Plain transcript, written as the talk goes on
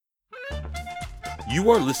You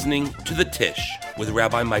are listening to The Tish with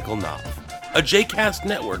Rabbi Michael Knopf, a JCast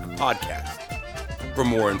Network podcast. For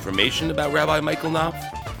more information about Rabbi Michael Knopf,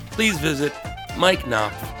 please visit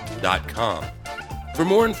mikeknopf.com. For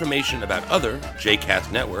more information about other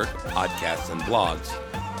JCast Network podcasts and blogs,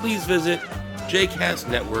 please visit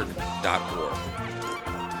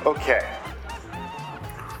jcastnetwork.org. Okay.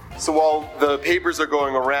 So while the papers are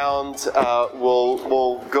going around,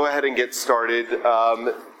 we'll go ahead and get started.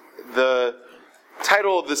 The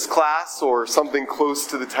title of this class, or something close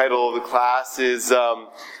to the title of the class, is a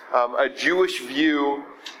Jewish view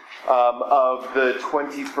of the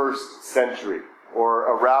 21st century, or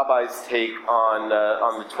a rabbi's take on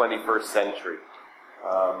the 21st century.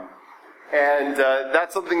 And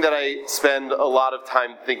that's something that I spend a lot of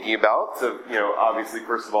time thinking about. So, obviously,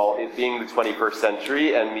 first of all, it being the 21st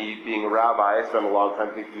century and me being a rabbi, I spend a lot of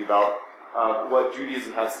time thinking about what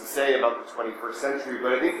Judaism has to say about the 21st century.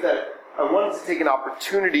 But I think that I wanted to take an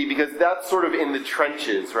opportunity, because that's sort of in the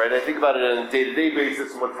trenches, right? I think about it on a day-to-day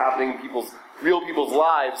basis and what's happening in real people's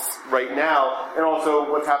lives right now, and also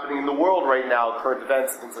what's happening in the world right now, current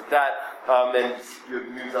events, things like that. And the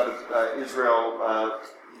news out of Israel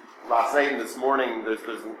last night and this morning, there's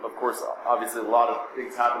of course, obviously a lot of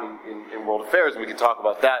things happening in world affairs, and we can talk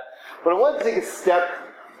about that. But I wanted to take a step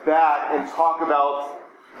back and talk about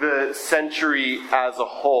the century as a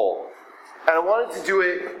whole. And I wanted to do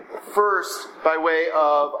it first by way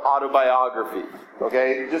of autobiography,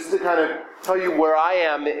 okay? Just to kind of tell you where I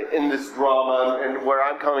am in this drama and where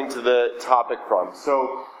I'm coming to the topic from.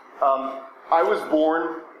 So, I was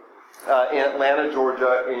born in Atlanta,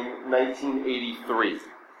 Georgia in 1983.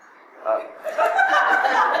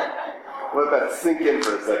 Let that sink in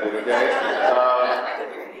for a second, okay?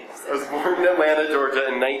 I was born in Atlanta, Georgia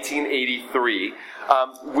in 1983,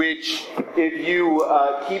 which, if you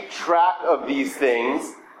keep track of these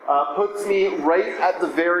things, puts me right at the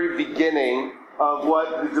very beginning of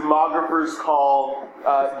what the demographers call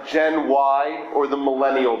Gen Y, or the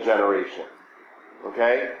millennial generation.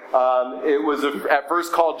 Okay? It was at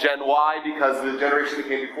first called Gen Y because the generation that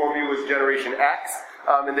came before me was Generation X.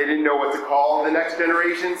 And they didn't know what to call the next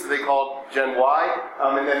generation, so they called Gen Y,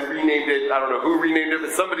 and then renamed it. I don't know who renamed it,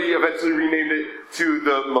 but somebody eventually renamed it to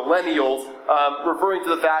the Millennials, referring to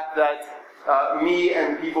the fact that me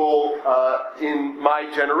and people in my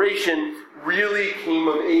generation really came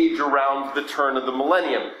of age around the turn of the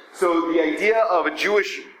millennium. So the idea of a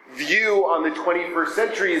Jewish view on the 21st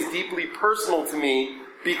century is deeply personal to me,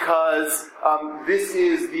 because this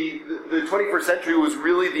is the 21st century was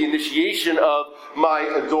really the initiation of my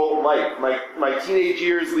adult life. My teenage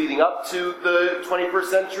years leading up to the 21st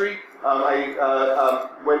century. I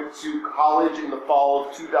went to college in the fall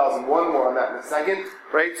of 2001. More on that in a second,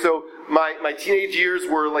 right? So my teenage years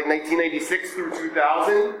were like 1996 through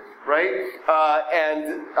 2000, right?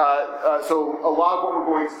 So a lot of what we're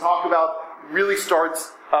going to talk about really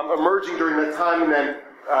starts emerging during that time, and then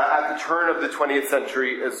at the turn of the 20th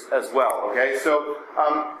century as well. Okay, so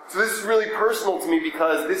this is really personal to me,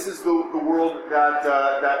 because this is the world that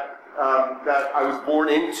I was born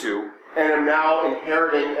into, and am now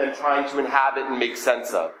inheriting and trying to inhabit and make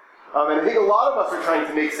sense of. And I think a lot of us are trying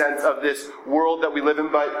to make sense of this world that we live in,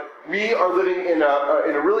 but we are living in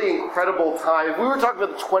a really incredible time. If we were talking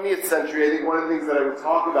about the 20th century, I think one of the things that I would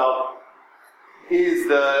talk about is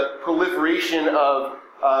the proliferation of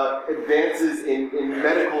advances in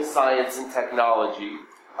medical science and technology,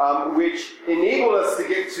 which enabled us to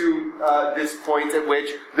get to this point at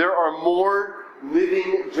which there are more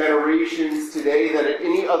living generations today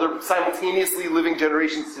simultaneously living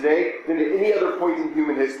generations today than at any other point in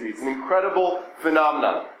human history. It's an incredible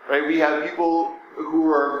phenomenon, right? We have people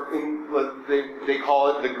who are they call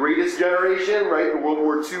it the greatest generation, right? The World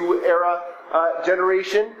War II era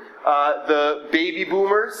generation, the baby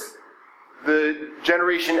boomers, the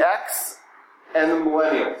Generation X, and the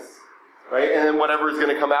millennials, right? And then whatever is going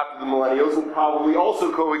to come after the millennials will probably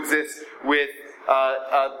also coexist with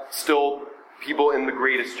still people in the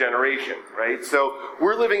greatest generation, right? So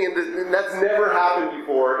we're living in this, and that's never happened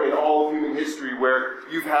before in all of human history, where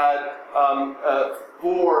you've had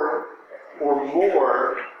 4 or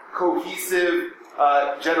more cohesive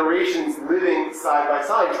generations living side by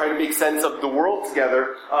side, trying to make sense of the world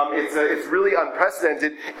together. It's really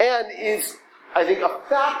unprecedented, and is, I think, a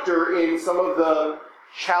factor in some of the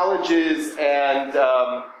challenges and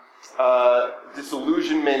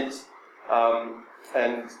disillusionment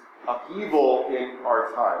and upheaval in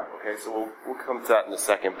our time. Okay, so we'll come to that in a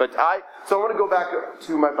second. So I want to go back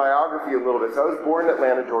to my biography a little bit. So I was born in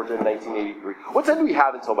Atlanta, Georgia in 1983. What time do we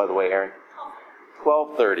have until, by the way, Aaron?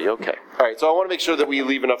 12:30, okay. All right, so I want to make sure that we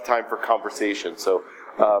leave enough time for conversation. So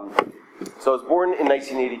So I was born in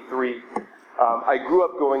 1983. I grew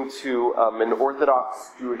up going to an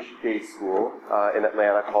Orthodox Jewish day school in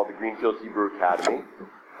Atlanta called the Greenfield Hebrew Academy.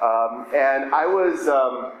 And I was,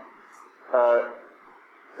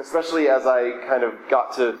 especially as I kind of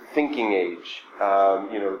got to thinking age,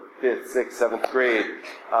 5th, 6th, 7th grade,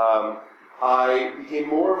 I became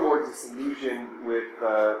more and more disillusioned with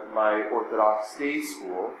my Orthodox day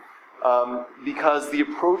school because the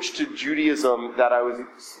approach to Judaism that I was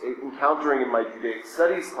encountering in my Judaic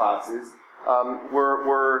studies classes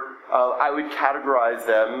were I would categorize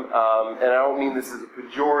them, and I don't mean this as a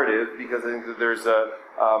pejorative because I think that there's a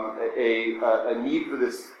need for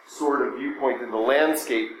this sort of viewpoint in the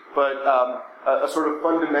landscape, but a sort of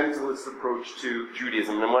fundamentalist approach to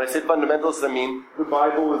Judaism. And when I say fundamentalist, I mean the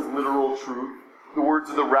Bible is literal truth. The words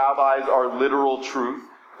of the rabbis are literal truth.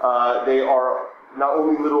 They are not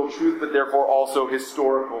only literal truth, but therefore also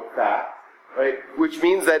historical fact. Right? Which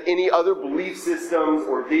means that any other belief systems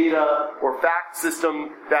or data or fact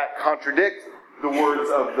system that contradict the words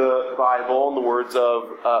of the Bible and the words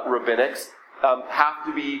of rabbinics have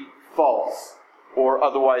to be false or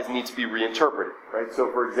otherwise need to be reinterpreted. Right?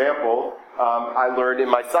 So, for example, I learned in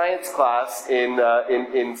my science class in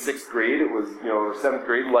 6th grade, it was or 7th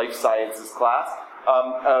grade life sciences class,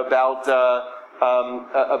 about the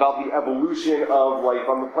evolution of life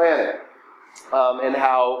on the planet and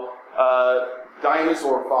how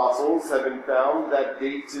dinosaur fossils have been found that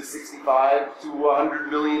date to 65 to 100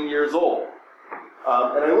 million years old.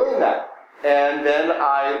 And I learned that. And then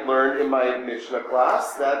I learned in my Mishnah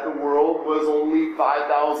class that the world was only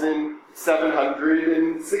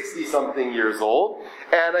 5,760 something years old.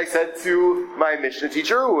 And I said to my Mishnah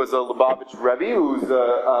teacher, who was a Lubavitch Rebbe, who's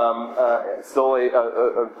still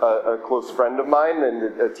a close friend of mine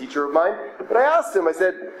and a teacher of mine, but I asked him, I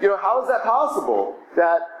said, how is that possible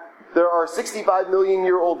that there are 65 million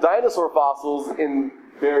year old dinosaur fossils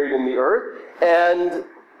buried in the earth, and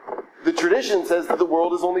the tradition says that the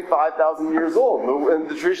world is only 5,000 years old, and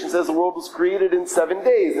the tradition says the world was created in 7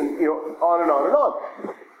 days, and on and on and on.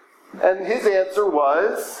 And his answer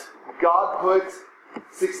was, God put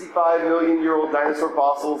 65 million year old dinosaur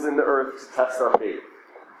fossils in the earth to test our faith.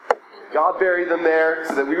 God buried them there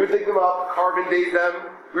so that we would dig them up, carbon date them.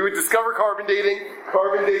 We would discover carbon dating,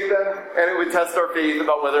 carbon date them, and it would test our faith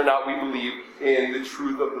about whether or not we believe in the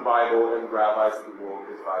truth of the Bible and the rabbis of the world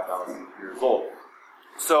is 5,000 years old.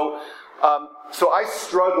 So I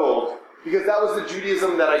struggled because that was the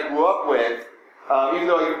Judaism that I grew up with. Even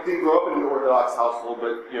though I didn't grow up in an Orthodox household,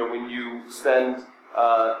 but when you spend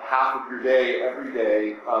half of your day every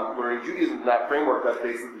day learning Judaism in that framework, that's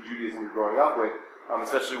basically the Judaism you're growing up with.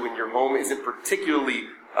 Especially when your home isn't particularly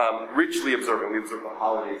richly observant. We observe the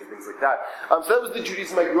holidays and things like that. So that was the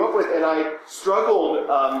Judaism I grew up with, and I struggled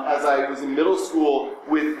as I was in middle school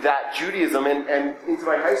with that Judaism and into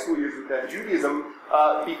my high school years with that Judaism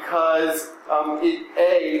because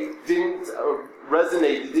it didn't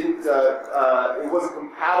resonate, it wasn't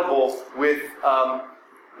compatible with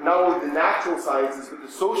not only the natural sciences but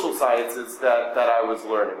the social sciences that I was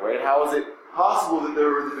learning. Right? How is it possible that there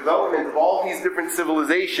was the development of all these different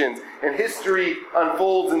civilizations and history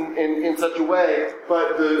unfolds in such a way,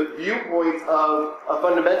 but the viewpoint of a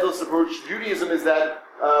fundamentalist approach to Judaism is that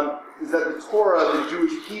the Torah, the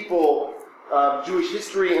Jewish people, Jewish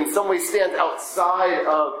history in some way stands outside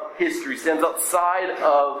of history, stands outside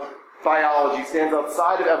of biology, stands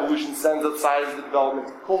outside of evolution, stands outside of the development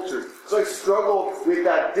of culture. So I struggled with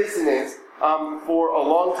that dissonance for a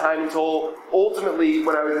long time until ultimately,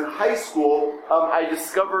 when I was in high school, I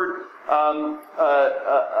discovered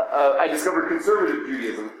conservative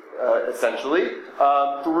Judaism essentially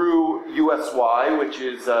through USY, which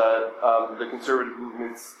is the Conservative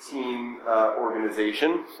Movement's teen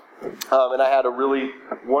organization. And I had a really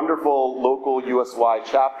wonderful local USY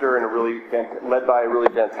chapter and led by a really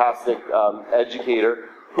fantastic educator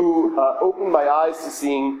who opened my eyes to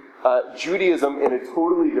seeing Judaism in a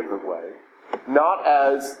totally different way. Not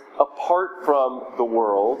as apart from the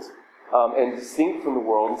world and distinct from the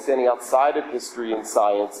world and standing outside of history and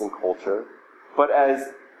science and culture, but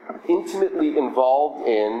as intimately involved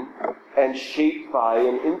in and shaped by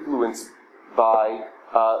and influenced by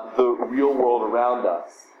the real world around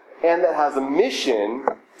us. And that has a mission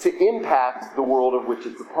to impact the world of which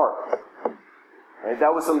it's a part. Right?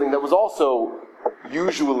 That was something that was also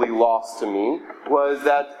usually lost to me, was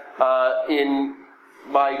that in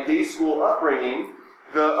my day school upbringing,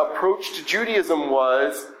 the approach to Judaism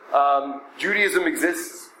was Judaism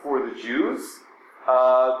exists for the Jews.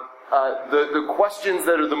 The questions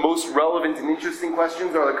that are the most relevant and interesting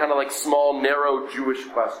questions are the kind of like small, narrow Jewish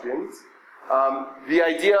questions. the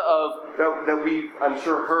idea of, that we've, I'm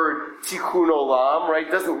sure, heard, tikkun olam, right,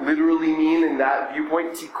 doesn't literally mean in that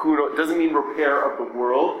viewpoint, tikkun, it doesn't mean repair of the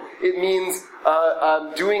world. It means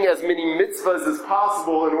doing as many mitzvahs as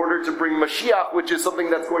possible in order to bring Mashiach, which is something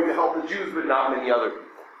that's going to help the Jews, but not many other people.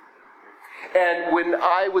 And when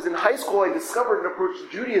I was in high school, I discovered an approach to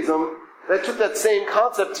Judaism that took that same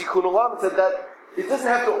concept, tikkun olam, and said that it doesn't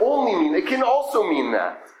have to only mean, it can also mean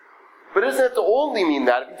that. But it doesn't have to only mean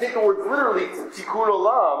that. If you take the word literally, tikkun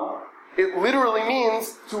olam, it literally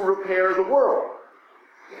means to repair the world.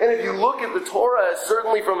 And if you look at the Torah,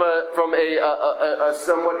 certainly from a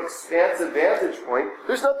somewhat expansive vantage point,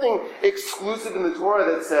 there's nothing exclusive in the Torah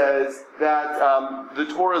that says that the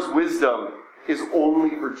Torah's wisdom is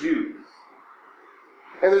only for Jews.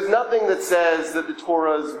 And there's nothing that says that the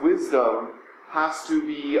Torah's wisdom has to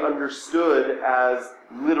be understood as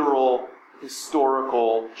literal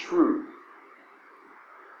historical truth.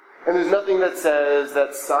 And there's nothing that says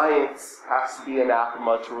that science has to be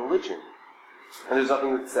anathema to religion. And there's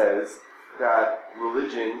nothing that says that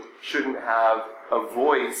religion shouldn't have a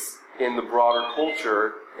voice in the broader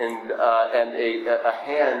culture and a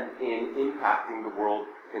hand in impacting the world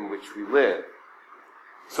in which we live.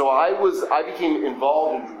 So I became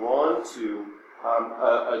involved and drawn to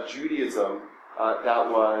a Judaism that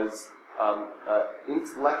was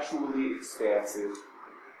intellectually expansive,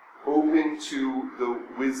 open to the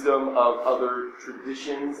wisdom of other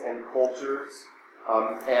traditions and cultures,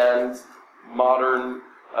 and modern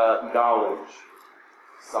knowledge,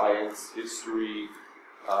 science, history,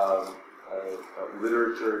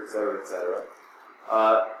 literature, etc.,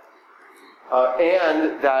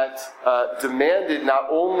 and that demanded not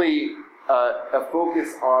only a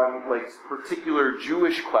focus on particular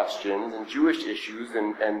Jewish questions and Jewish issues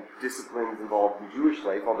and disciplines involved in Jewish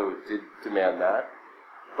life, although it did demand that,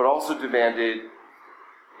 but also demanded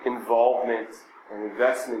involvement and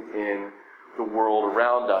investment in the world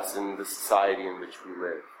around us and the society in which we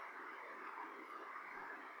live.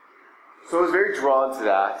 So I was very drawn to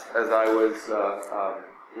that as I was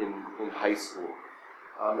in high school.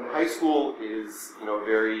 And high school is, a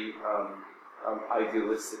very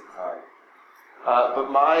idealistic time.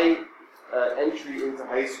 But my entry into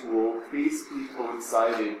high school basically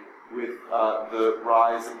coincided with the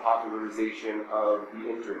rise and popularization of the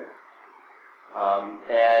internet.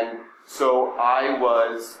 And so I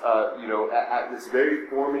was, at this very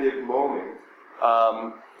formative moment,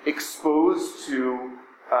 exposed to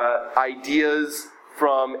ideas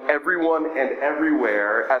from everyone and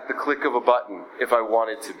everywhere at the click of a button, if I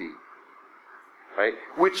wanted to be. Right?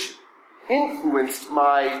 Which influenced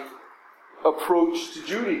my approach to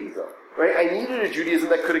Judaism. Right? I needed a Judaism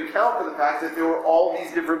that could account for the fact that there were all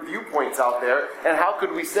these different viewpoints out there, and how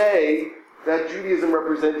could we say that Judaism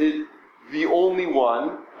represented the only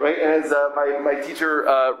one, right? And as my teacher,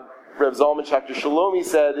 Reb Zalman Schachter Shalomi,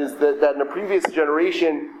 said, is that in a previous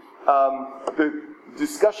generation, the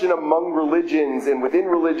discussion among religions and within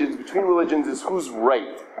religions, between religions, is who's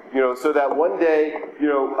right. So that one day,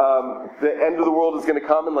 the end of the world is going to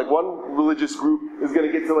come, and one religious group is going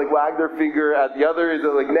to get to wag their finger at the other, is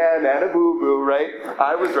nah, boo boo, right?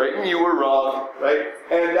 I was right and you were wrong, right?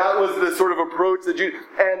 And that was the sort of approach that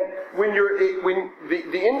and when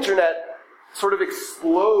the internet sort of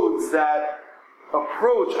explodes that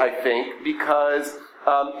approach, I think, because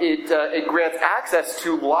it grants access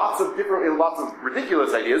to lots of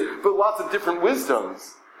ridiculous ideas, but lots of different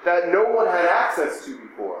wisdoms that no one had access to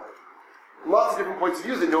before. Lots of different points of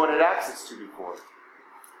view that no one had access to before.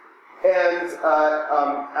 And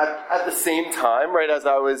at the same time, right, as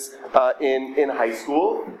I was in high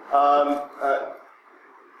school,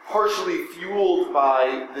 partially fueled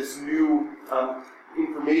by this new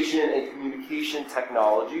information and communication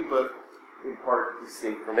technology, but in part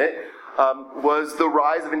distinct from it, was the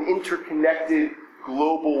rise of an interconnected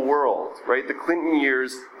global world, right? The Clinton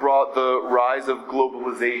years brought the rise of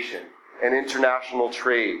globalization and international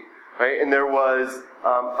trade, right? And there was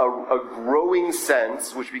a growing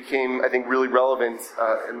sense, which became, I think, really relevant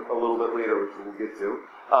a little bit later, which we'll get to,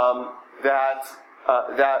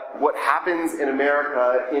 that what happens in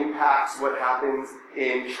America impacts what happens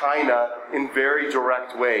in China in very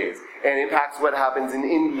direct ways, and impacts what happens in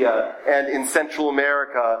India and in Central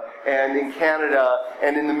America and in Canada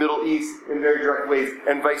and in the Middle East in very direct ways,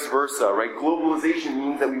 and vice versa, right? Globalization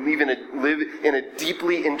means that we live in a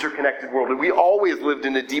deeply interconnected world. And we always lived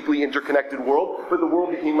in a deeply interconnected world, but the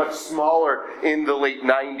world became much smaller in the late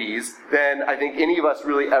 90s than I think any of us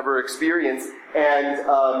really ever experienced, and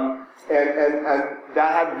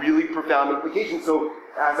that had really profound implications. So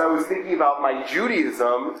as I was thinking about my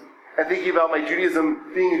Judaism and thinking about my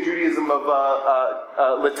Judaism being a Judaism of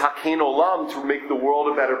l'taken olam, to make the world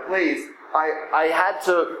a better place, I had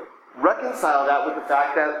to reconcile that with the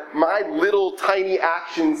fact that my little tiny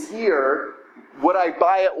actions here, what I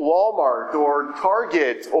buy at Walmart or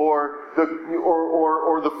Target or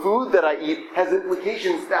the food that I eat, has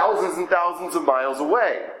implications thousands and thousands of miles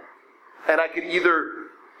away. And I could either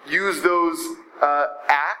use those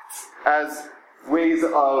acts as ways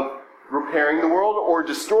of repairing the world or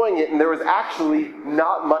destroying it, and there was actually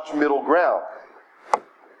not much middle ground.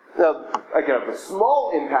 Now, I can have a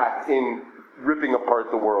small impact in ripping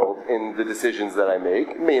apart the world in the decisions that I make.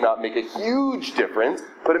 It may not make a huge difference,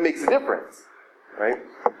 but it makes a difference, right?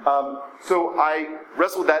 So I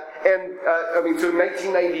wrestled with that, and so in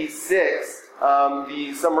 1996,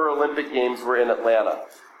 the Summer Olympic Games were in Atlanta,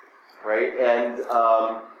 right? And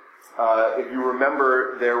if you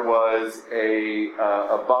remember, there was a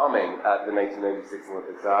bombing at the 1996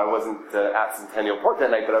 Olympics. I wasn't at Centennial Park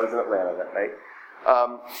that night, but I was in Atlanta that night.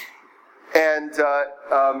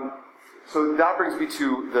 So that brings me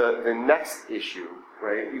to the next issue,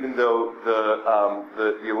 right? Even though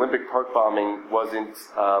the Olympic Park bombing wasn't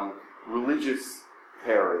religious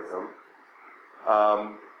terrorism,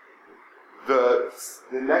 the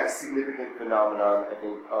next significant phenomenon, I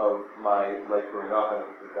think, of my life growing up, and I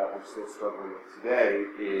think that we're still struggling with today,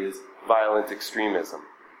 is violent extremism.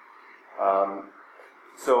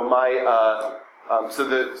 So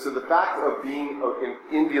the fact of being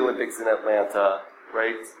in the Olympics in Atlanta,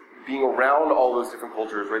 right, being around all those different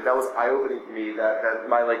cultures, right, that was eye-opening for me. That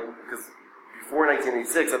my, like, because before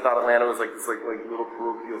 1986, I thought Atlanta was like this like little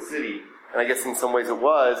parochial city, and I guess in some ways it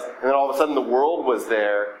was. And then all of a sudden, the world was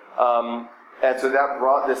there, and so that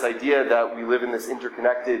brought this idea that we live in this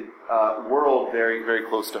interconnected world very, very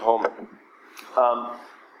close to home.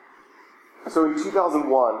 So in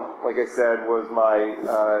 2001, like I said, was my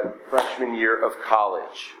freshman year of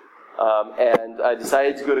college. And I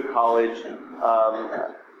decided to go to college.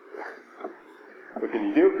 What can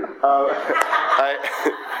you do?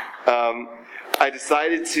 I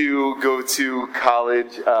decided to go to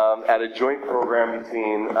college at a joint program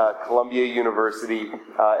between Columbia University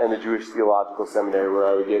and the Jewish Theological Seminary, where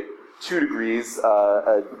I would get 2 degrees,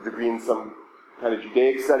 a degree in some kind of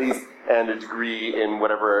Judaic studies, and a degree in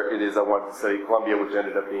whatever it is I wanted to study at Columbia, which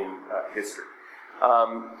ended up being history.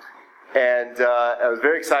 And I was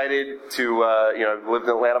very excited to, I've lived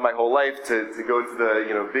in Atlanta my whole life, to go to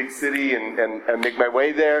the, big city and make my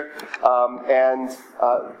way there.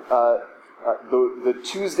 The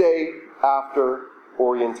Tuesday after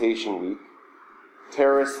orientation week,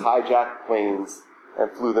 terrorists hijacked planes and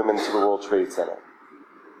flew them into the World Trade Center.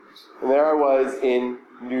 And there I was in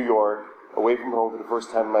New York, away from home for the first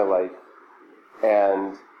time in my life,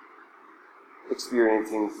 and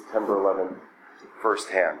experiencing September 11th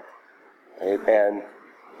firsthand. Right? And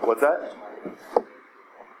what's that?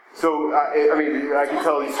 So, I can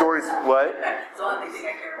tell these stories. What? It's the only thing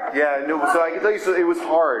I care about. Yeah, no, so I can tell you, so it was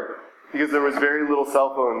hard because there was very little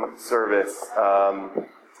cell phone service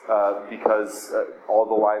because all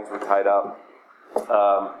the lines were tied up.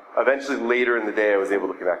 Eventually, later in the day, I was able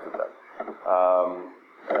to connect with them.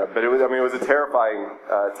 But it was a terrifying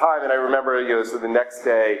time, and I remember, so the next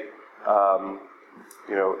day,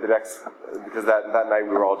 because that night we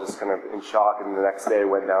were all just kind of in shock, and the next day I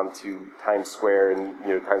went down to Times Square,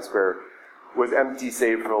 and Times Square was empty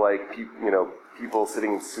save for people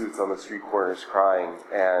sitting in suits on the street corners crying,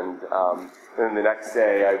 and then the next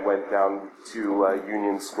day I went down to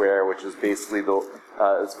Union Square, which is basically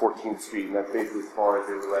it's 14th Street, and that's basically as far as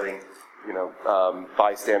they were letting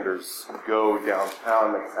bystanders go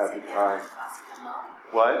downtown at the time.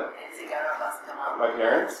 What? My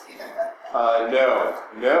parents?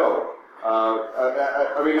 No.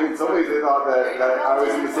 In some ways they thought that I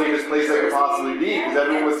was in the safest place I could possibly be, because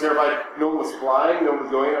everyone was terrified. No one was flying, no one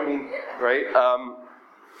was going. Right?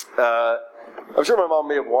 I'm sure my mom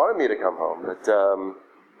may have wanted me to come home, but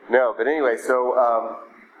no. But anyway, so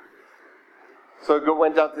I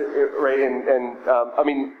went down to, right, and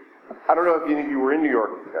I don't know if any of you were in New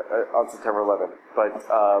York on September 11th, but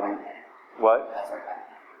what?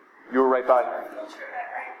 You were right by.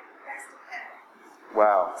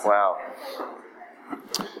 Wow.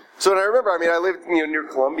 So, and I remember, I lived, near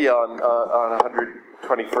Columbia on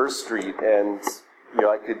 121st Street, and,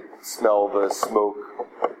 I could smell the smoke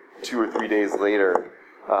 2 or 3 days later,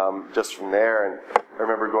 just from there. And I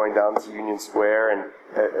remember going down to Union Square, and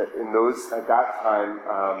at that time,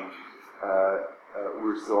 we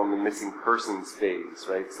were still in the missing persons phase,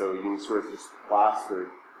 right? So Union Square was just plastered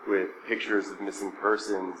with pictures of missing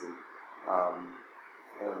persons and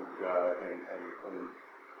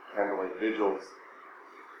candlelight vigils.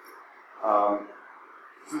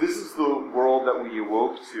 So this is the world that we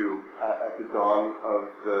awoke to at the dawn of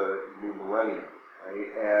the new millennium,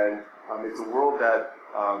 right? And it's a world that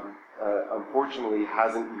unfortunately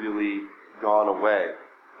hasn't really gone away.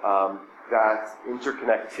 That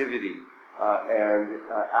interconnectivity and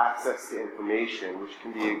access to information, which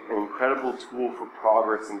can be an incredible tool for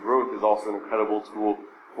progress and growth, is also an incredible tool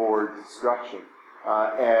for destruction.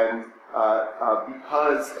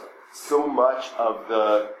 Because so much of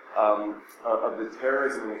the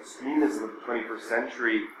terrorism and extremism of the 21st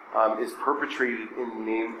century is perpetrated in the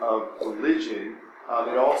name of religion,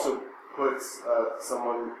 it also puts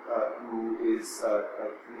someone who is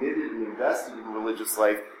committed and invested in religious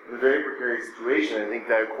life in a very precarious situation. I think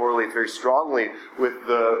that correlates very strongly with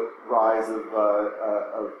the rise of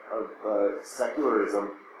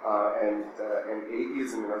secularism and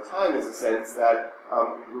atheism in our time, in the sense that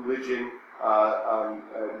religion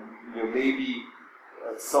may be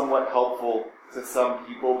somewhat helpful to some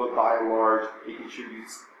people, but by and large, it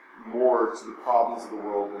contributes more to the problems of the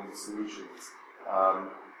world than the solutions.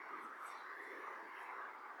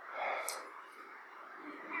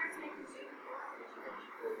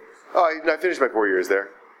 I finished my 4 years there.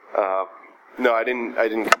 No, I didn't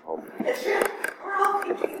come home.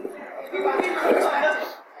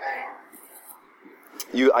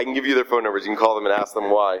 I can give you their phone numbers. You can call them and ask them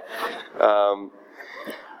why.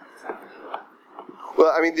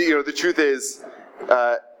 Well, I mean, the truth is,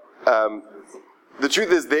 I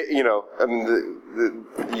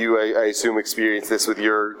assume experience this with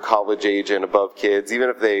your college age and above kids. Even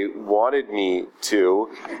if they wanted me to,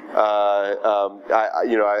 at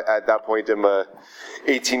that point I'm a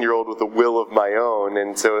 18-year-old with a will of my own,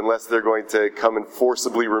 and so unless they're going to come and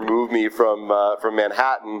forcibly remove me from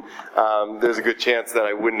Manhattan, there's a good chance that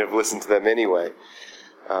I wouldn't have listened to them anyway.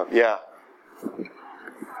 Yeah.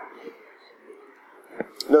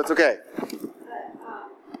 No, it's okay.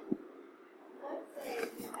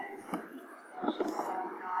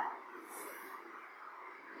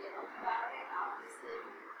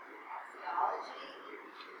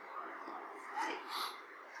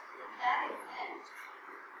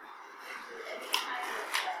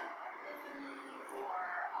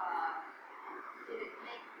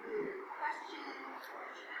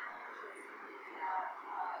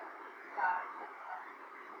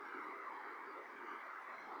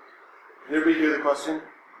 Did everybody hear the question?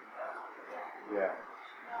 Yeah.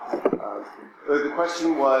 The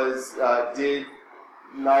question was, did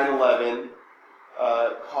 9/11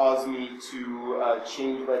 cause me to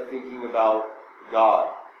change my thinking about God?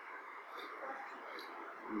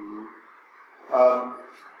 Mm-hmm.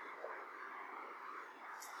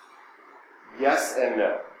 Yes and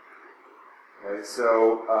no. Okay,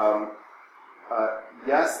 so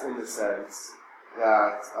yes, in the sense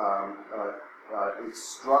that it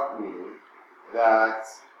struck me that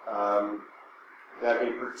a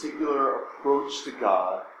particular approach to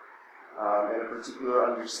God and a particular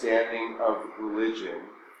understanding of religion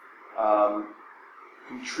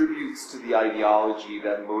contributes to the ideology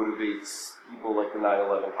that motivates people like the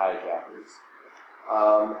 9/11 hijackers,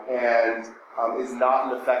 and is not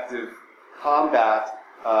an effective combat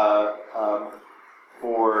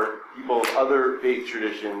for people of other faith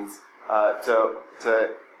traditions to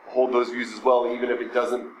hold those views as well, even if it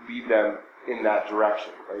doesn't lead them in that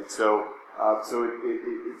direction, right? So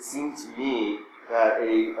it seemed to me that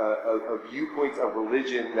a viewpoint of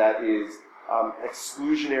religion that is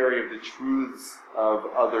exclusionary of the truths of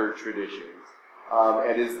other traditions,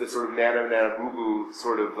 and is the sort of nana boo-boo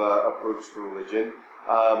sort of approach to religion,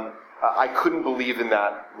 I couldn't believe in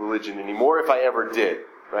that religion anymore if I ever did,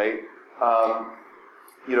 right?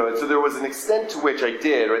 And so there was an extent to which I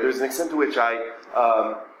did, right? There was an extent to which I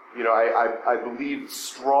believed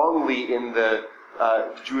strongly in the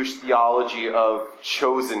Jewish theology of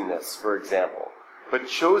chosenness, for example. But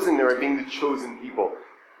chosen, or being the chosen people.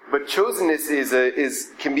 But chosenness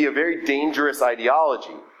can be a very dangerous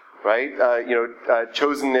ideology, right?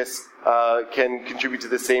 Chosenness can contribute to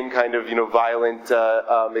the same kind of violent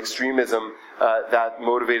extremism that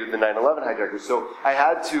motivated the 9/11 hijackers. So I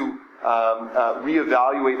had to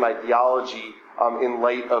reevaluate my theology in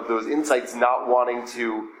light of those insights, not wanting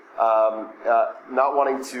to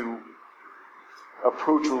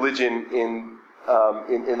approach religion in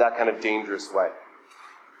that kind of dangerous way.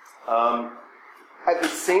 At the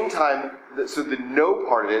same time, so the no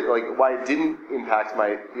part of it, like why it didn't impact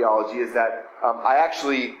my theology, is that I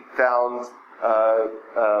actually found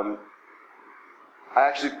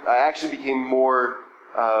I actually became more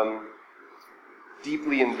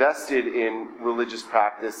deeply invested in religious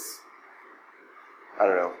practice I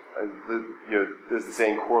don't know. There's the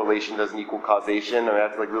saying correlation doesn't equal causation. I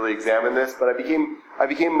have to really examine this, but I became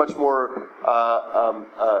much more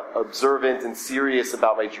observant and serious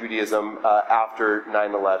about my Judaism after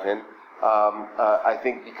 9/11. I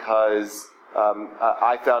think because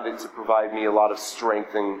I found it to provide me a lot of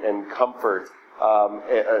strength and comfort,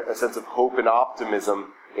 a sense of hope and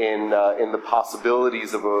optimism in the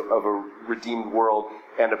possibilities of a redeemed world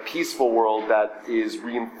and a peaceful world that is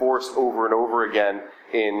reinforced over and over again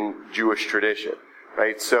in Jewish tradition,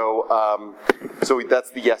 right? So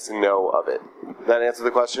that's the yes and no of it. Does that answer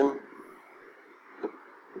the question?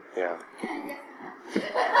 Yeah.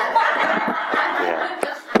 Yeah.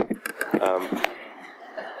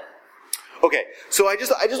 Okay, so I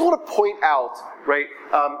just want to point out, right?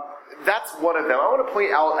 That's one of them. I want to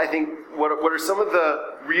point out, I think, what are some of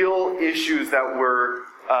the real issues that we're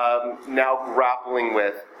now grappling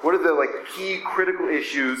with. What are the key critical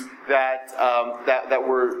issues that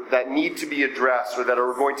need to be addressed, or that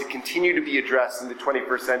are going to continue to be addressed in the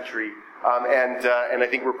 21st century, and I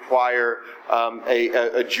think require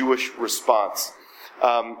a Jewish response.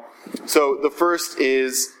 So the first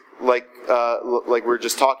is like we're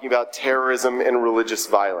just talking about, terrorism and religious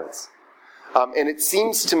violence. And it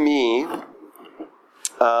seems to me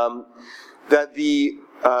that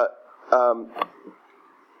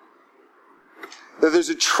that there's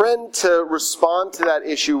a trend to respond to that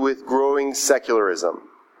issue with growing secularism.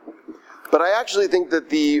 But I actually think that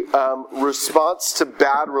the response to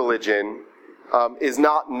bad religion is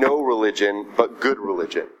not no religion, but good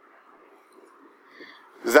religion.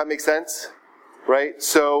 Does that make sense? Right?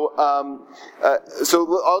 So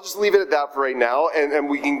I'll just leave it at that for right now, and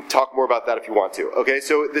we can talk more about that if you want to. Okay?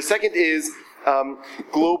 So the second is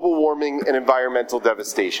global warming and environmental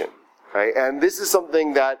devastation. Right? And this is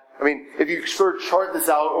something that, if you sort of chart this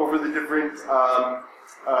out over the different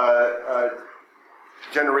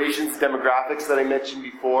generations, demographics that I mentioned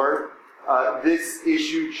before, this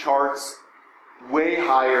issue charts way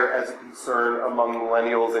higher as a concern among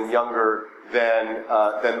millennials and younger than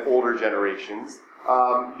older generations,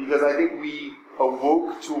 because I think we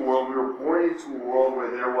awoke to a world, we were born into a world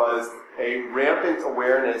where there was a rampant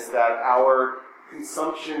awareness that our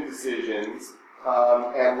consumption decisions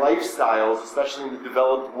and lifestyles, especially in the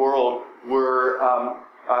developed world, were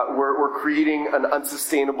creating an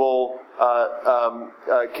unsustainable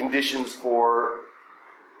conditions for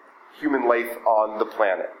human life on the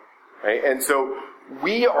planet, right? And so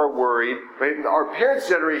we are worried, right? Our parents'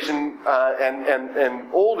 generation and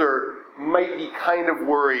older might be kind of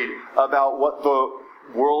worried about what the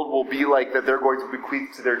world will be like that they're going to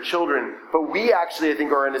bequeath to their children. But we actually, I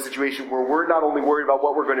think, are in a situation where we're not only worried about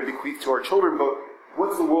what we're going to bequeath to our children, but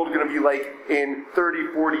what's the world going to be like in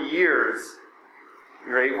 30, 40 years,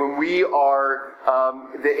 right? When we are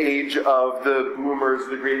the age of the boomers,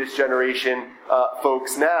 the greatest generation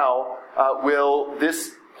folks now, will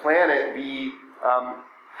this planet be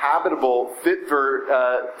habitable, fit for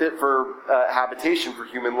habitation for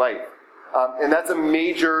human life? And that's a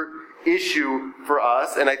major issue for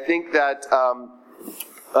us, and I think that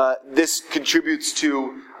this contributes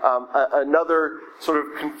to another sort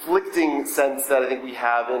of conflicting sense that I think we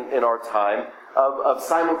have in our time of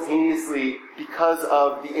simultaneously, because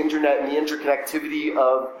of the internet and the interconnectivity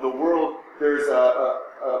of the world, there's a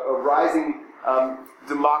rising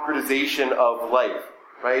democratization of life.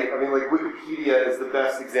 Right? Wikipedia is the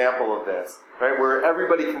best example of this, right? Where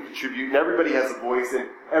everybody can contribute and everybody has a voice and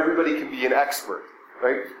everybody can be an expert,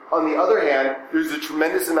 right? On the other hand, there's a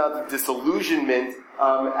tremendous amount of disillusionment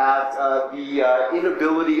at the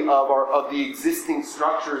inability of the existing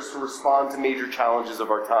structures to respond to major challenges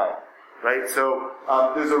of our time, right? So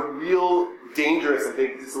there's a real dangerous, I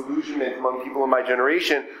think, disillusionment among people in my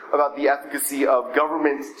generation about the efficacy of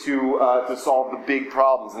government to solve the big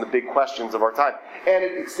problems and the big questions of our time. And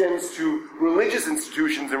it extends to religious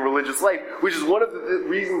institutions and religious life, which is one of the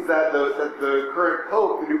reasons that the current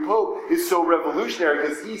Pope, the new Pope, is so revolutionary,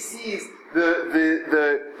 because he sees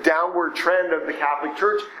the downward trend of the Catholic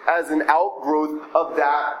Church as an outgrowth of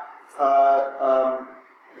that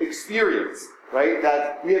experience, right?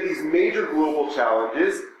 That we have these major global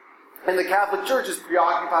challenges, and the Catholic Church is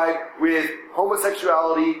preoccupied with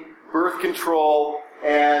homosexuality, birth control,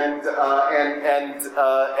 and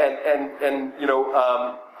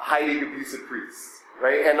hiding abusive priests,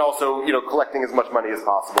 right? And also, collecting as much money as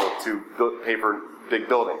possible to pay for big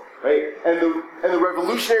building, right? And the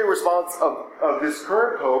revolutionary response of this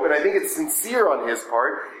current pope, and I think it's sincere on his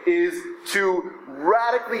part, is to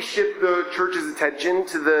radically shift the church's attention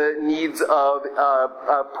to the needs of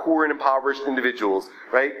poor and impoverished individuals,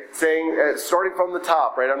 right? Saying, starting from the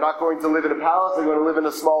top, right? I'm not going to live in a palace. I'm going to live in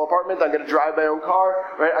a small apartment. I'm going to drive my own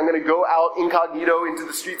car, right? I'm going to go out incognito into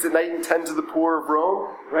the streets at night and tend to the poor of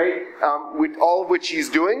Rome, right? With all of which he's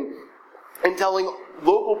doing, and telling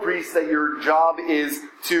local priests that your job is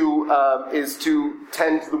to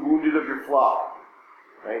tend to the wounded of your flock,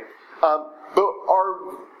 right? But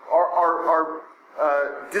our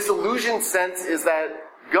disillusioned sense is that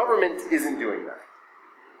government isn't doing that,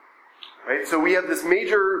 right? So we have this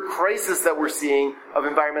major crisis that we're seeing of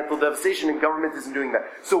environmental devastation, and government isn't doing that.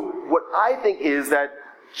 So what I think is that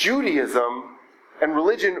Judaism and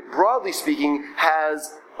religion, broadly speaking,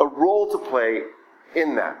 has a role to play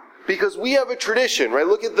in that. Because we have a tradition, right?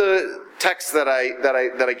 Look at the text that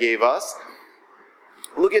I gave us.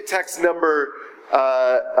 Look at text number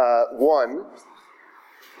 1.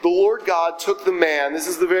 The Lord God took the man, this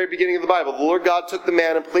is the very beginning of the Bible, the Lord God took the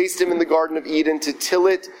man and placed him in the Garden of Eden to till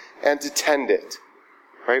it and to tend it.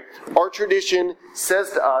 Right? Our tradition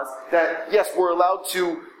says to us that, yes, we're allowed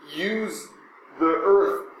to use the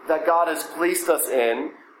earth that God has placed us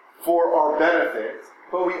in for our benefit,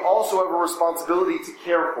 but we also have a responsibility to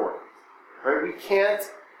care for it. Right? We can't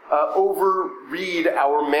overread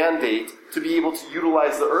our mandate to be able to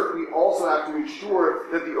utilize the earth. We also have to ensure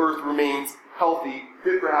that the earth remains healthy,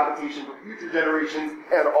 fit for habitation for future generations,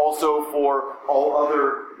 and also for all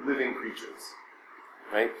other living creatures.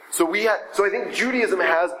 Right? So I think Judaism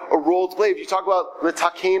has a role to play. If you talk about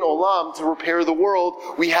l'takein olam, to repair the world,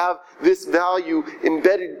 we have this value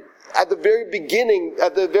embedded at the very beginning,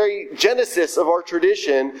 at the very genesis of our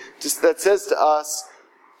tradition, that says to us,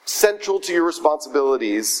 central to your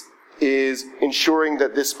responsibilities is ensuring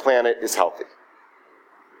that this planet is healthy.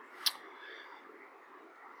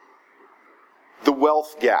 The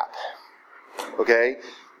wealth gap. Okay?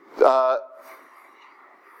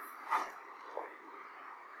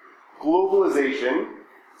 Globalization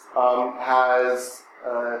has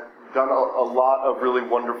done a lot of really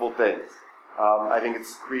wonderful things. I think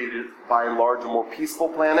it's created, by and large, a more peaceful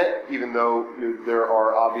planet, even though there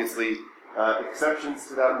are obviously exceptions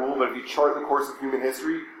to that rule. But if you chart the course of human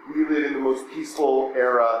history, we live in the most peaceful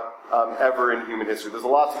era ever in human history. There's a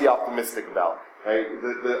lot to be optimistic about. Right?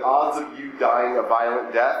 The odds of you dying a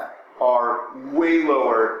violent death are way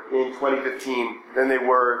lower in 2015 than they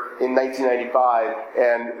were in 1995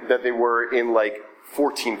 and that they were in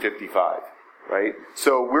 1455. Right?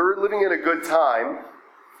 So we're living in a good time.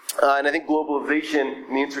 And I think globalization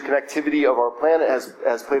and the interconnectivity of our planet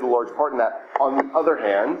has played a large part in that. On the other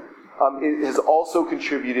hand, it has also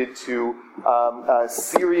contributed to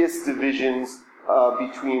serious divisions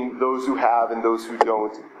between those who have and those who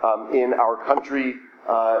don't in our country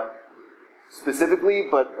specifically,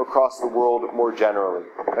 but across the world more generally.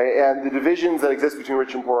 Right? And the divisions that exist between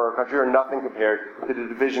rich and poor in our country are nothing compared to the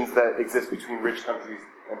divisions that exist between rich countries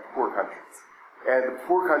and poor countries. And the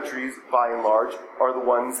poor countries, by and large, are the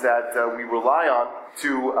ones that we rely on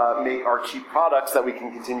to make our cheap products that we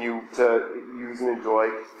can continue to use and enjoy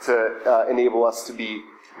to enable us to be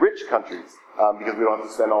rich countries. Because we don't have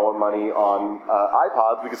to spend all our money on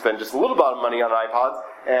iPods. We can spend just a little bit of money on iPods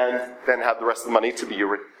and then have the rest of the money to be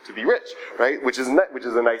rich, right? Which is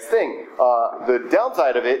a nice thing. The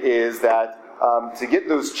downside of it is that to get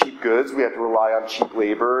those cheap goods, we have to rely on cheap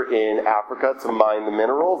labor in Africa to mine the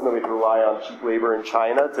minerals, and then we have to rely on cheap labor in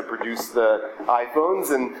China to produce the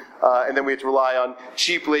iPhones, and then we have to rely on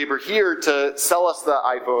cheap labor here to sell us the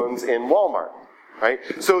iPhones in Walmart, right?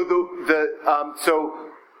 So so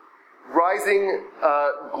rising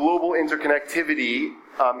global interconnectivity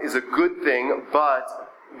is a good thing, but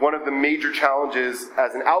one of the major challenges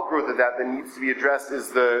as an outgrowth of that needs to be addressed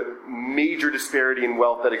is the major disparity in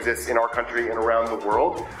wealth that exists in our country and around the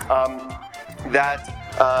world. That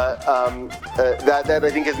I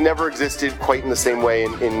think has never existed quite in the same way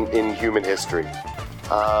in human history.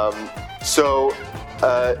 And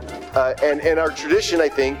our tradition, I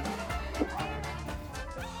think,